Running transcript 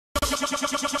Here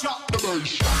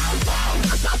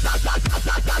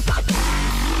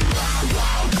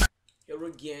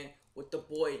again with the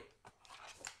boy,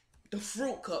 the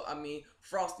fruit cup. I mean,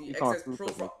 Frosty, You excess fruit pro.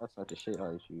 cup, that's not the shit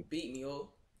out of you. Beat me,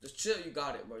 yo. Just chill, you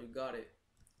got it, bro. You got it.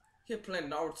 Here playing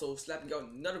Naruto, slapping out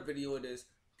another video of this.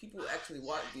 People actually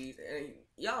watch these, and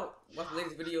y'all watch the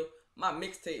latest video. My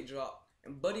mixtape dropped,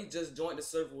 and Buddy just joined the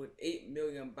server with 8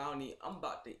 million bounty. I'm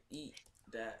about to eat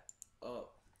that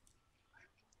up.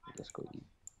 Let's go eat.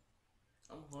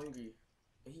 I'm hungry,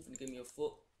 and he finna give me a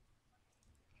foot.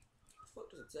 Fuck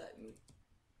just attack me.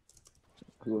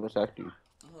 Who attacked you?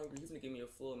 I'm hungry. He's gonna give me a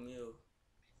full meal.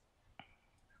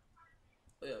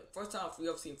 But yeah, first time we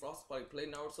ever seen Frosty probably play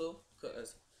Naruto,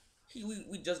 cause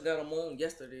we just got him on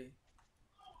yesterday.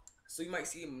 So you might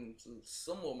see him in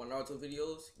some more of my Naruto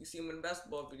videos. You see him in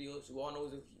basketball videos. We all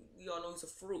know he's a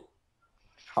fruit.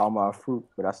 How am I a fruit,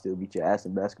 but I still beat your ass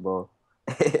in basketball?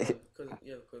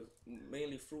 Cause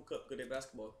mainly fruit cup good at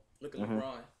basketball. Look at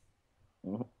LeBron.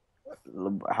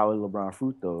 How is LeBron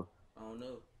fruit though? I don't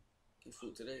know. Get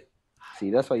fruit today. See,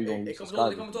 that's why you gonna They get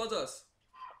coming towards us.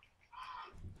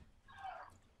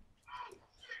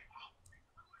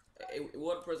 Hey,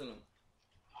 water prison.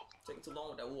 Taking too long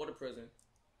with that water prison.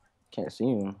 Can't see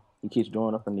him. He keeps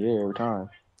going up in the air every time.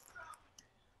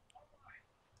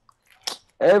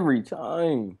 Every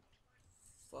time.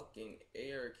 Fucking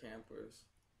air campers.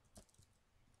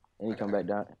 And he come back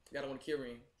down. Got one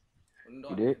Kyrian.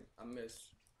 You did? I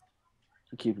missed.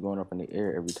 He keeps going up in the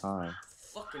air every time.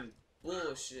 Fucking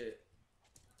bullshit.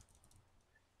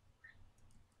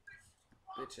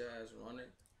 Bitch ass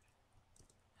running.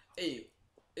 Hey,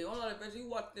 ONLINEADVENTURE, you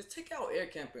watch this. Take out air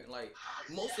camping. Like,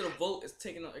 most of the vote is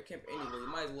taking out air camping anyway.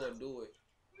 You might as well do it.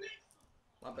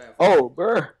 My bad. Oh,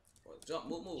 bruh. Jump,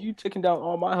 move. You taking down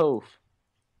all my health.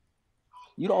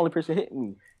 You the only person hitting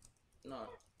me. Nah.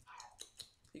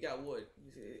 He got wood.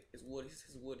 His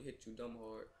wood hit you dumb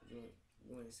hard. You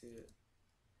ain't see it.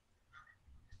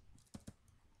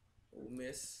 Oh,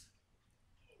 miss.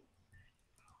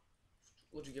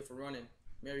 What'd you get for running?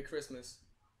 Merry Christmas.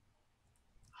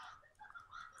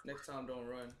 Next time, don't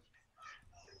run.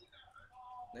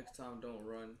 Next time, don't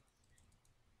run.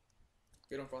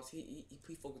 Get on Frost.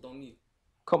 He focused on me.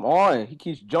 Come on. He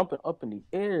keeps jumping up in the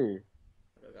air.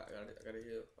 I got a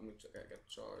hit. I got a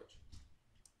charge.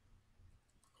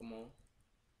 Come on.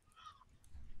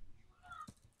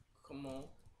 Come on.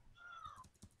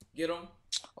 Get him.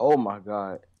 Oh, my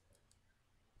God.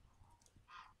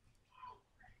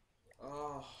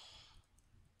 Oh.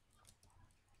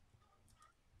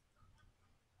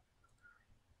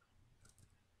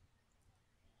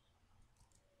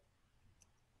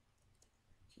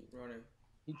 Keep running.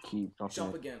 He keeps jumping.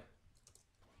 Jump again.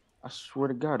 I swear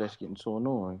to God, that's getting so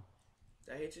annoying.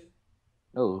 Did I hit you?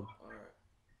 No. Alright.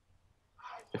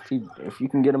 If you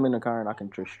can get him in the car and I can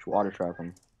water trap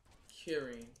him.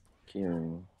 Kyrian. I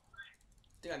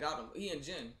think I got him. He in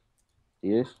Jin.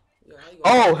 He is? Yeah,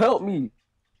 oh, help me.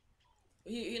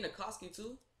 He in Akoski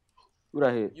too? Who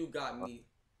that hit? You got me.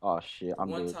 Oh, shit. I'm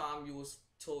One dead. time you was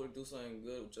told to do something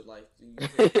good with your life. I'm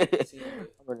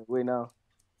running away now.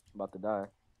 I'm about to die.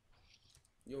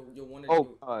 You're one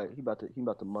oh, God. He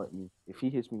about to mutt me. If he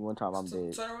hits me one time, I'm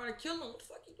dead. Turn around and kill him. What the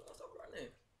fuck you doing? Stop running.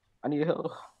 I need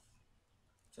help.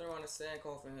 Turn around and sand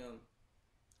call for him.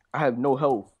 I have no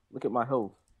health. Look at my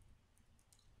health.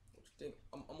 What you think?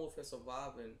 I'm over here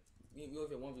surviving. You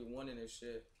over here 1v1 in this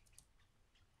shit.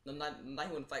 No, not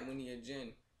he wouldn't fight when he in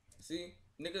Jin. See?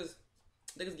 Niggas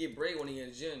get brave when he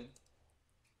in Jin.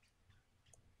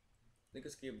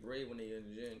 Niggas get brave when they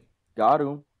in Jin. Got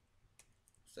him.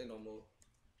 Say no more.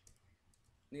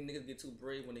 These niggas get too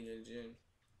brave when they in Jin.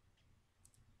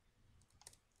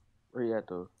 Where you at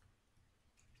though?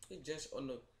 His Jin on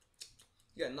the.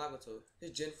 You got Nagato.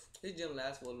 His Jin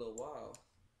lasts for a little while.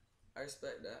 I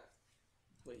respect that.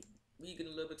 Wait, he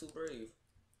getting a little bit too brave.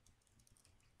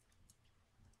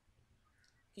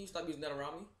 Can you stop using that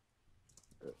around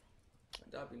me?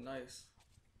 That'd be nice.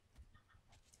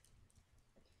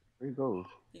 Where you go?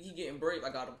 He getting brave. I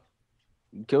got him.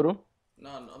 You killed him? No,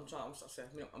 I'm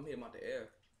hitting him out the air.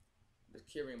 Just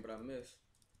Kyrian, but I missed.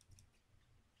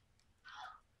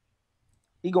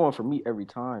 He going for me every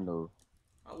time though.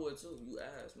 I would too. You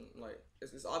asked. Like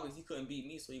it's obvious he couldn't beat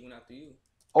me, so he went after you.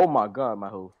 Oh my God, my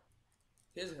health.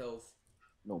 His health.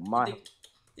 No, my.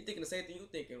 He thinking the same thing you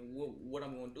thinking. What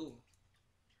I'm gonna do?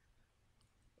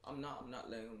 I'm not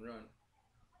letting him run.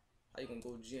 How you gonna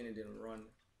go Jin and then run?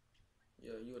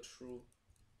 Yeah, you a true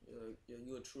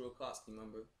Akoski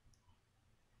member.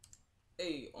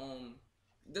 Hey,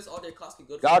 this all day Akoski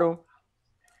good. Got him.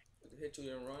 Hit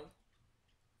you and run.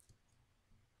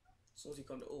 As soon as he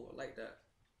come to, I like that.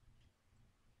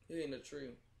 He hitting the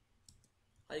tree.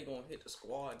 How you gonna hit the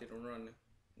squad that I'm running?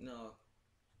 No.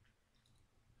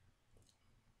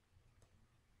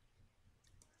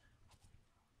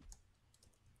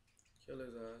 Kill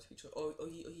his ass.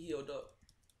 He healed up.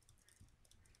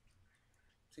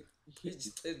 See,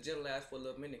 his gen lasts for a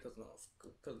little minute because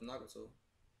of Nagato.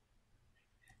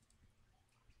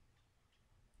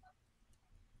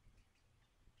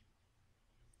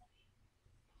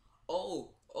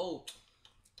 Oh.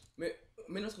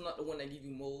 Minato's not the one that give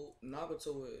you mold.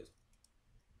 Nagato is.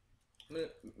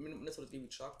 Minato's give you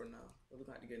chakra now. We're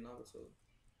gonna have to get Nagato.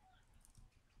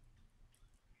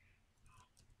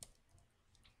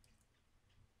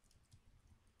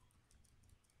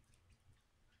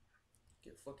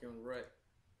 Get fucking wrecked.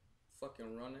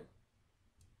 Fucking running.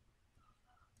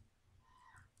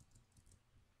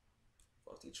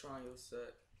 Fuck, you trying your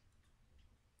set.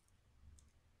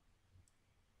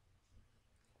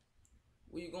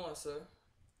 Where you going, sir?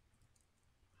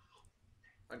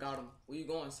 I got him. Where you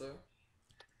going, sir?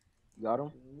 Got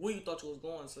him? Where you thought you was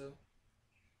going, sir?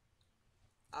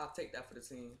 I'll take that for the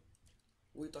team.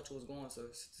 Where you thought you was going, sir?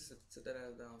 Sit that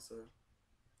ass down, sir.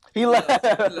 He left.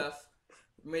 He left.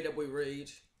 Made that boy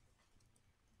rage.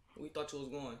 Where you thought you was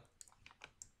going?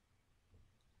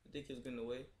 You think he was getting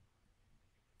away?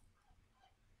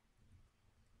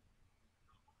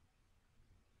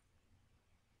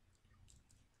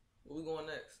 Where we going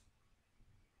next?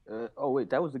 Oh wait,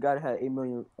 that was the guy that had 8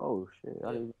 million. Oh shit!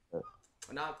 Yeah. That.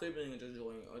 Now 3 million just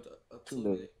joining. 2 2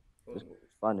 million. million.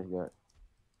 Find this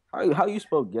guy. How you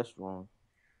spell guess wrong?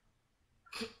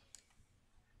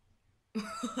 He's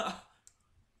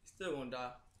still gonna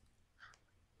die.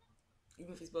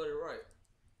 Even if he spelled it right.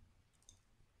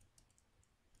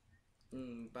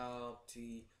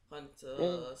 Bounty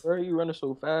hunters. Where are you running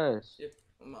so fast? Yep,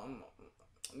 I'm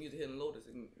used to hitting lotus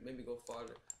and maybe go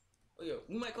farther. Oh yeah,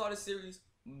 we might call this series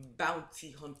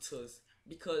Bounty Hunters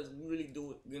because we really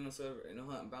do it get on the server and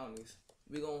hunt bounties.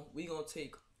 We gonna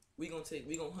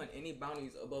hunt any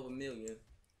bounties above 1 million,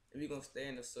 and we gonna stay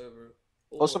in the server.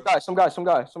 Oh, some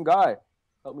guy.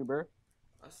 Help me, bro.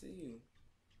 I see you.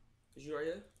 Is you right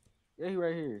here? Yeah, he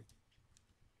right here.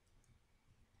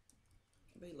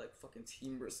 They like fucking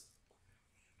teamers.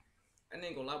 I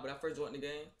ain't gonna lie, but I first joined the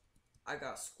game, I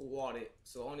got squatted,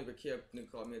 so I don't even care if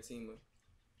nigga called me a teamer.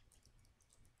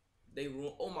 They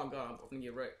ruined. Oh my god, I'm gonna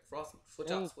get wrecked. Frosty,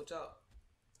 switch out.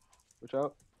 Switch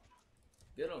out.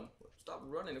 Get him. Stop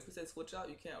running. If we say switch out,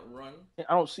 you can't run.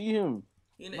 I don't see him.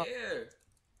 He in the air.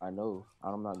 I know.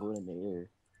 I'm not going in the air.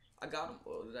 I got him.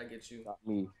 Oh, did I get you? Got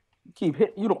me. You keep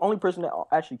hit. You the only person that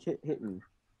actually hit me.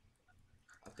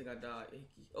 I think I died.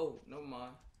 Oh, never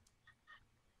mind.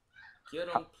 Get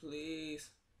him, please.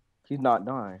 He's not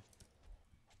dying.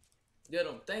 Get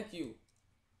him. Thank you.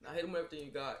 Now hit him with everything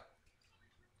you got.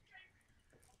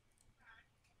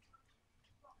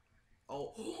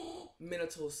 Oh,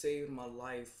 Minato saved my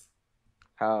life.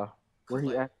 How? Where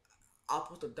he at? I was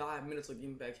supposed to die. Minato give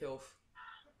me back health.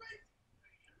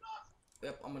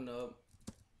 Yep, I'm a nub.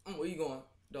 Where you going?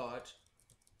 Dodge.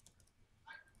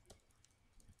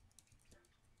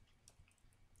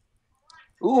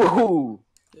 Ooh.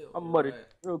 Yeah, I'm muttered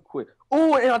real quick.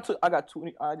 Ooh, and I got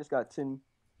 20. I just got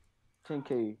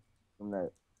 10K from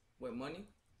that. Wait, money?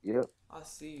 Yep. I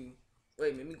see you.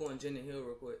 Wait, let me go and Jen and Hill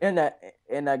real quick. And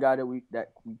that guy that we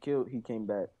killed, he came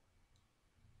back.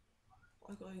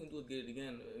 All I can do is get it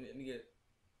again. Let me get.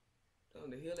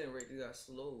 The healing rate got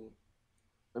slow.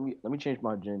 Let me change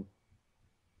my gen.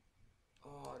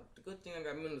 The good thing I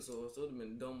got Minato, so it would have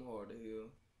been dumb hard to heal.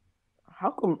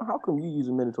 How come you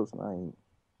using Minotaurs and I ain't?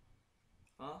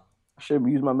 Huh? I should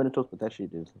be using my Minotaurs, but that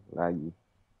shit is laggy.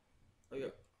 Oh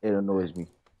yeah. It annoys me.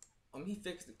 He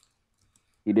fixed it.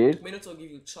 He did? Minato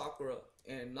give you chakra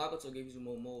and Nagato gives you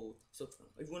more mold. So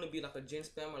if you want to be like a gen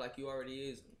spammer like you already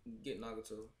is, get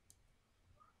Nagato.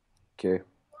 Okay.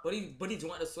 But he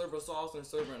joined the server, saw us in the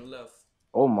server and left.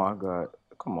 Oh my god.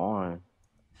 Come on.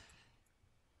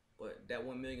 But that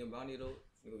 1 million bounty though,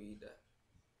 you gonna eat that.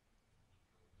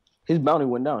 His bounty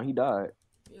went down. He died.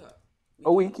 Yeah.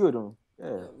 We killed him.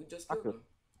 Yeah, we just killed him.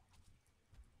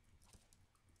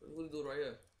 What do you do right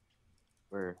here?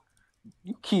 Where?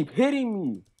 You keep hitting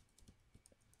me.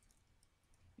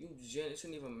 You gen, it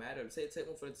shouldn't even matter. Take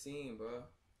one for the team, bro.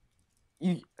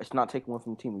 It's not taking one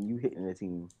from the team when you hitting the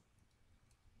team.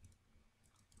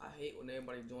 I hate when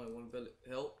everybody join one village.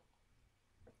 Help.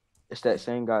 It's that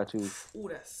same guy too. Ooh,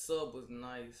 that sub was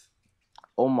nice.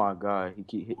 Oh my god,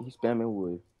 he's spamming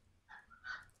wood.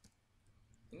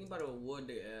 Anybody with wood,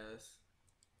 they ass.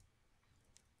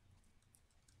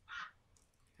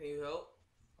 Can you help?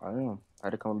 I am. I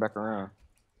had to come back around.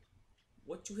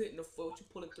 What you hitting the for? What you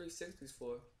pulling 360s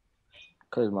for?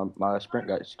 Cause my sprint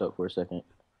got stuck for a second.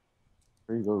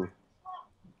 Where you go?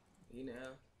 He in the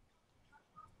air.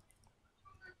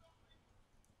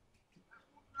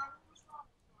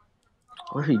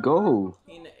 Where he go?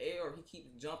 He in the air. He keeps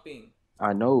jumping.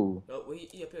 I know. Oh, well,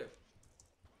 he up here.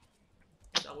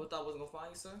 I thought I wasn't gonna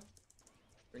find you, sir.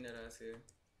 Bring that ass here.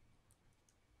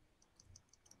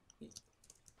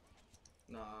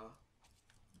 Nah.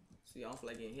 See, I don't feel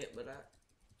like getting hit by that.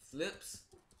 Flips.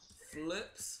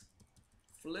 Flips.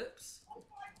 Flips.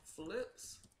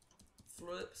 Flips.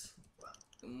 Flips.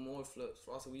 And more flips.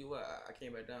 Frosty, where you at? I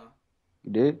came back down.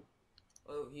 You did?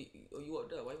 Oh, you up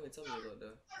there? Why you didn't tell me you was up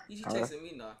there? He chasing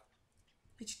me now.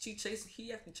 He chasing.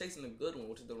 He actually chasing the good one,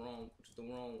 which is the wrong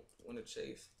one to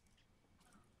chase.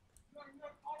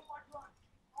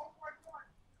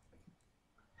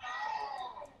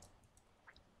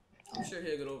 I'm sure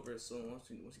he'll get over it soon once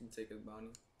he can take his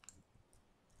bounty.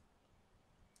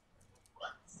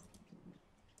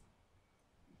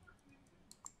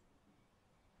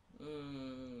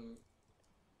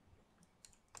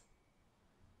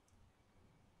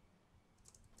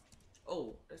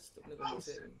 Oh, that's the nigga almost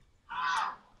hit me.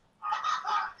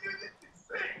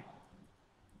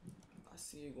 I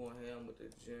see you going ham with the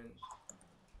gin.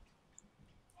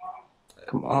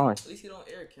 Come on. At least he don't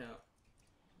air count.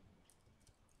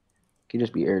 He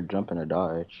just be air jumping or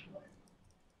dodge.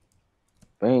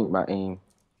 Bang, my aim.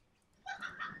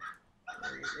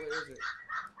 Where is it?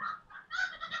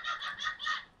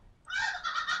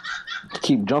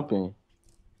 Keep jumping.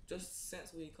 Just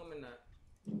sense where he coming at.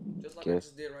 Just like Okay. I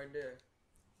just did right there.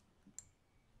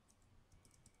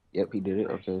 Yep, he did it.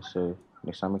 Okay, so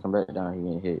next time he come back down, he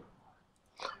ain't hit.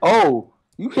 Oh,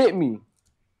 you hit me.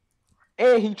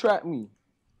 And he trapped me.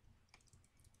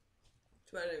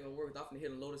 Too bad it ain't gonna work. I'm finna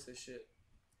hit and Lotus his shit.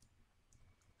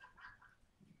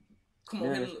 Come on,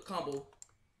 Yeah. hit him combo.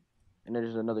 And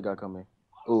there's another guy coming.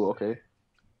 Oh, okay.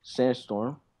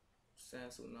 Sandstorm.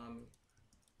 Sand tsunami.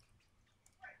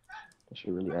 That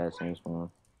should really add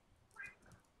Sandstorm.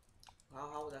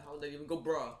 How would they even go,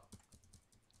 bruh?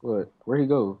 What? Where'd he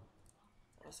go?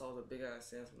 I saw the big ass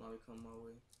sand tsunami come my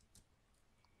way.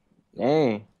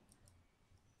 Dang.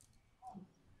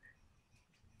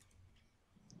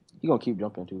 He gonna keep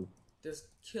jumping too. This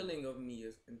killing of me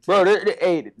is intense. Bro,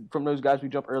 hey, from those guys we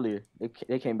jumped earlier,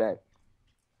 they came back.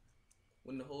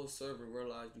 When the whole server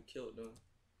realized you killed them.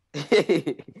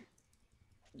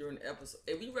 During the episode.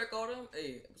 Hey, we wreck all them?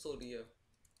 Hey, episode of the year.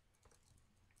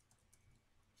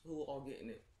 Who all getting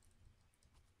it?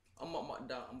 I'm about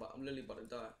to die. I'm literally about to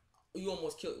die. You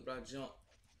almost killed me, but I jumped.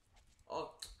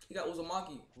 Oh, he got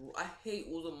Uzumaki. I hate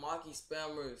Uzumaki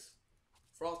spammers.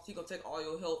 Frost, he gonna take all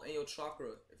your health and your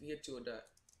chakra if he hit you with that.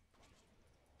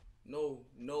 No,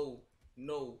 no,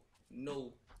 no,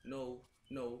 no, no,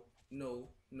 no, no,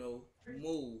 no.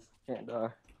 Move. Can't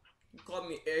die. You called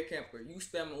me an air camper. You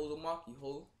spamming Uzumaki,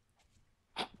 ho.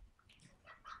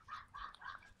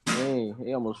 Dang,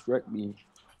 he almost wrecked me.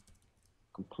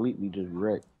 Completely just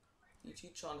wrecked. You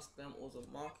trying to spam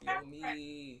Uzumaki on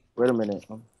me. Wait a minute.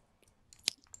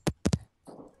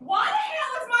 Why the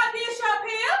hell is my dish up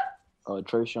here?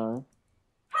 Trey Sean.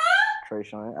 Huh? Trey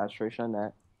Sean. Ask Trey Sean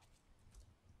that.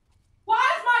 Why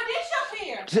is my dish up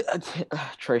here?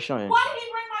 Trey Sean. Why did he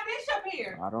bring my dish up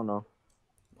here? I don't know.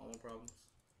 My own problems.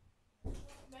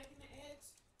 Making the eggs.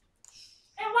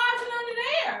 And why is it under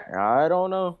there? I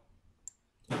don't know.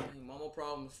 Hey, mama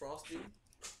problems, Frosty.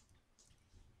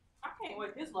 I can't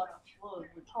wait this little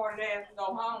retarded ass to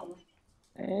go home.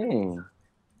 Dang.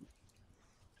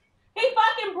 He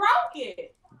fucking broke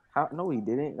it. How? No, he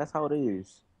didn't. That's how it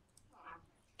is.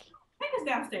 Take us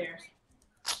downstairs.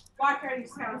 Why can't he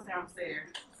tell us downstairs?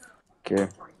 Okay.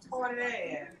 Retarded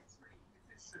ass.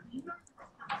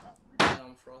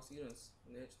 Damn, Frosty, you done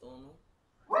snitched on him.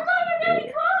 What's on your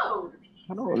dirty clothes?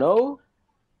 I don't know.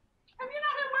 Have you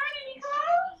not been wearing any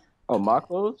clothes? Oh, my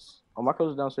clothes? Oh, my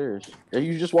clothes are downstairs. Yeah,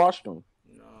 you just washed them.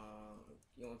 Nah,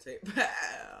 you don't take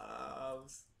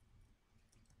baths.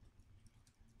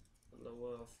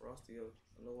 Hello, Frosty.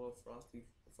 Hello, Frosty.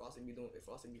 Frosty be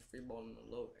free balling the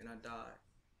low, and I died.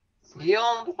 You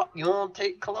don't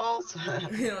take clothes?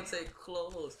 You don't take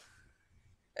clothes.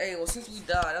 Hey, well, since we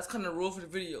died, that's kind of the rule for the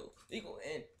video. We gonna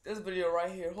end this video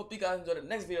right here. Hope you guys enjoy the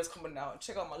next videos coming out.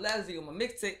 Check out my last video, my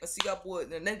mixtape. And see y'all boys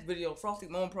in the next video. Frosty's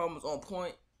mama problems on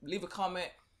point. Leave a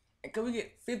comment. And can we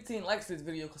get 15 likes for this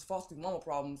video? Because Frosty's mama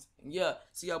problems. And yeah,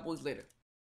 see y'all boys later.